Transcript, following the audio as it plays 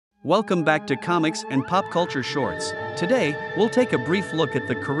Welcome back to Comics and Pop Culture Shorts. Today, we'll take a brief look at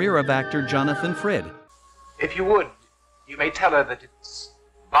the career of actor Johnathan Frid. If you would, you may tell her that it's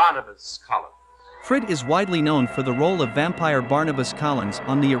Barnabas Collins. Frid is widely known for the role of vampire Barnabas Collins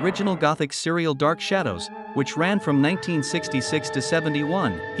on the original Gothic serial Dark Shadows, which ran from 1966 to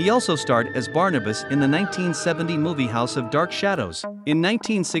 71. He also starred as Barnabas in the 1970 movie House of Dark Shadows. In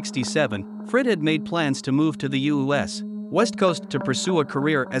 1967, Frid had made plans to move to the U.S. West Coast to pursue a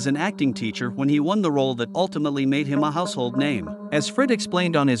career as an acting teacher when he won the role that ultimately made him a household name. As Frid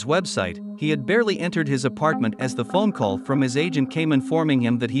explained on his website, he had barely entered his apartment as the phone call from his agent came informing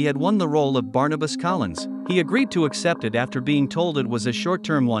him that he had won the role of Barnabas Collins. He agreed to accept it after being told it was a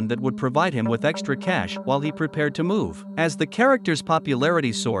short-term one that would provide him with extra cash while he prepared to move. As the character's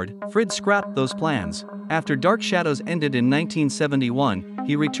popularity soared, Frid scrapped those plans. After Dark Shadows ended in 1971,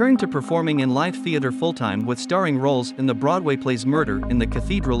 he returned to performing in live theater full-time with starring roles in the Broadway plays Murder in the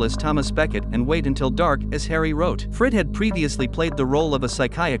Cathedral as Thomas Becket and Wait Until Dark as Harry Rote. Frid had previously played the role of a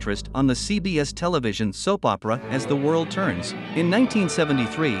psychiatrist on the CBS television soap opera As the World Turns. In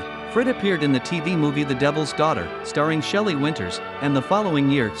 1973, Frid appeared in the TV movie The Devil's Daughter, starring Shelley Winters, and the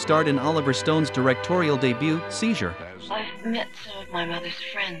following year starred in Oliver Stone's directorial debut, Seizure. I've met some of my mother's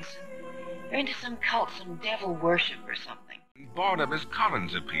friends. They're into some cult, some devil worship or something. Barnabas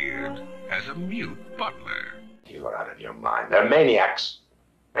Collins appeared as a mute butler. You are out of your mind. They're maniacs.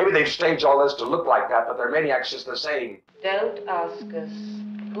 Maybe they've staged all this to look like that, but they're maniacs just the same. Don't ask us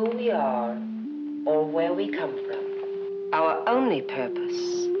who we are or where we come from. Our only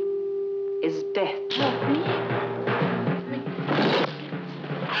purpose is death.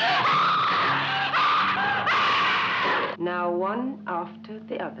 Now one after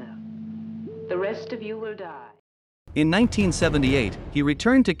the other. The rest of you will die. In 1978, he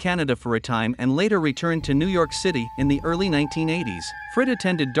returned to Canada for a time and later returned to New York City in the early 1980s. Frid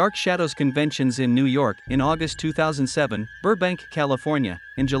attended Dark Shadows conventions in New York in August 2007, Burbank, California,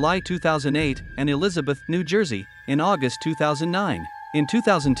 in July 2008, and Elizabeth, New Jersey, in August 2009. In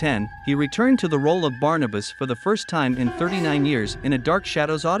 2010, he returned to the role of Barnabas for the first time in 39 years in a Dark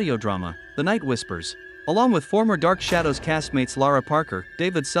Shadows audio drama, The Night Whispers. Along with former Dark Shadows castmates Lara Parker,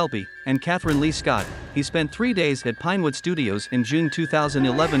 David Selby, and Catherine Lee Scott, he spent 3 days at Pinewood Studios in June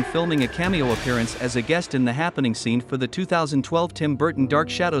 2011 filming a cameo appearance as a guest in the happening scene for the 2012 Tim Burton Dark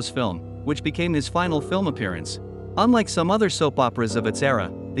Shadows film, which became his final film appearance. Unlike some other soap operas of its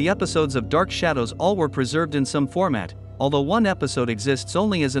era, the episodes of Dark Shadows all were preserved in some format, although one episode exists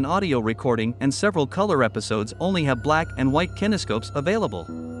only as an audio recording and several color episodes only have black and white kinescopes available.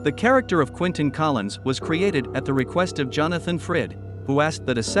 The character of Quentin Collins was created at the request of Johnathan Frid, who asked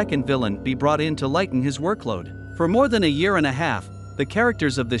that a second villain be brought in to lighten his workload. For more than a year and a half, the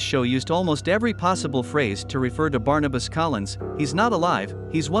characters of this show used almost every possible phrase to refer to Barnabas Collins. He's not alive,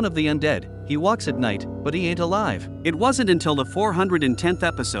 he's one of the undead, he walks at night, but he ain't alive. It wasn't until the 410th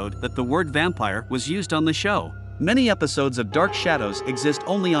episode that the word vampire was used on the show. Many episodes of Dark Shadows exist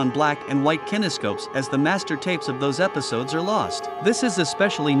only on black and white kinescopes as the master tapes of those episodes are lost. This is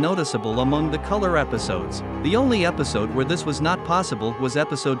especially noticeable among the color episodes. The only episode where this was not possible was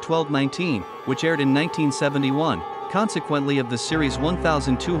episode 1219, which aired in 1971. Consequently, of the series'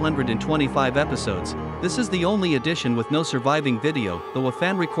 1,225 episodes, this is the only edition with no surviving video, though a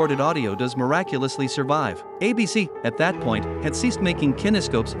fan-recorded audio does miraculously survive. ABC, at that point, had ceased making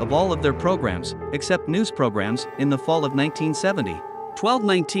kinescopes of all of their programs, except news programs, in the fall of 1970.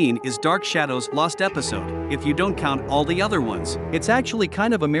 1219 is Dark Shadows' lost episode, if you don't count all the other ones. It's actually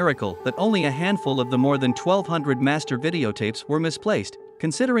kind of a miracle that only a handful of the more than 1,200 master videotapes were misplaced,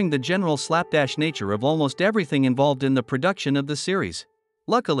 considering the general slapdash nature of almost everything involved in the production of the series.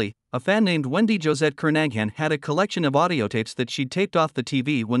 Luckily, a fan named Wendy Josette Kernaghan had a collection of audio tapes that she'd taped off the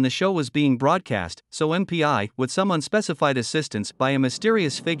TV when the show was being broadcast, so MPI, with some unspecified assistance by a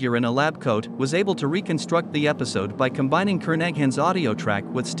mysterious figure in a lab coat, was able to reconstruct the episode by combining Kernaghan's audio track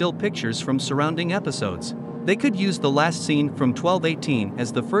with still pictures from surrounding episodes. They could use the last scene from 1218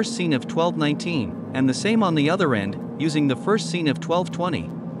 as the first scene of 1219, and the same on the other end, using the first scene of 1220.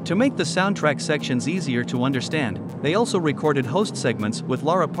 To make the soundtrack sections easier to understand, they also recorded host segments with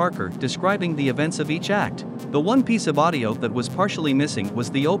Lara Parker describing the events of each act. The one piece of audio that was partially missing was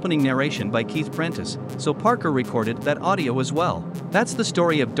the opening narration by Keith Prentice, so Parker recorded that audio as well. That's the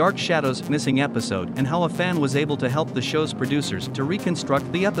story of Dark Shadows' missing episode and how a fan was able to help the show's producers to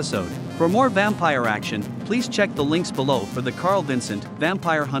reconstruct the episode. For more vampire action, please check the links below for the Carl Vincent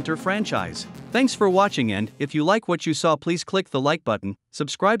Vampire Hunter franchise. Thanks for watching, and if you like what you saw, please click the like button,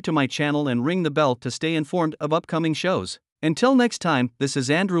 subscribe to my channel and ring the bell to stay informed of upcoming shows. Until next time, this is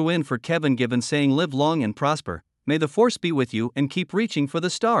Andrew in for Kevin Given saying live long and prosper. May the Force be with you and keep reaching for the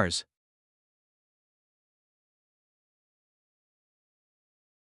stars.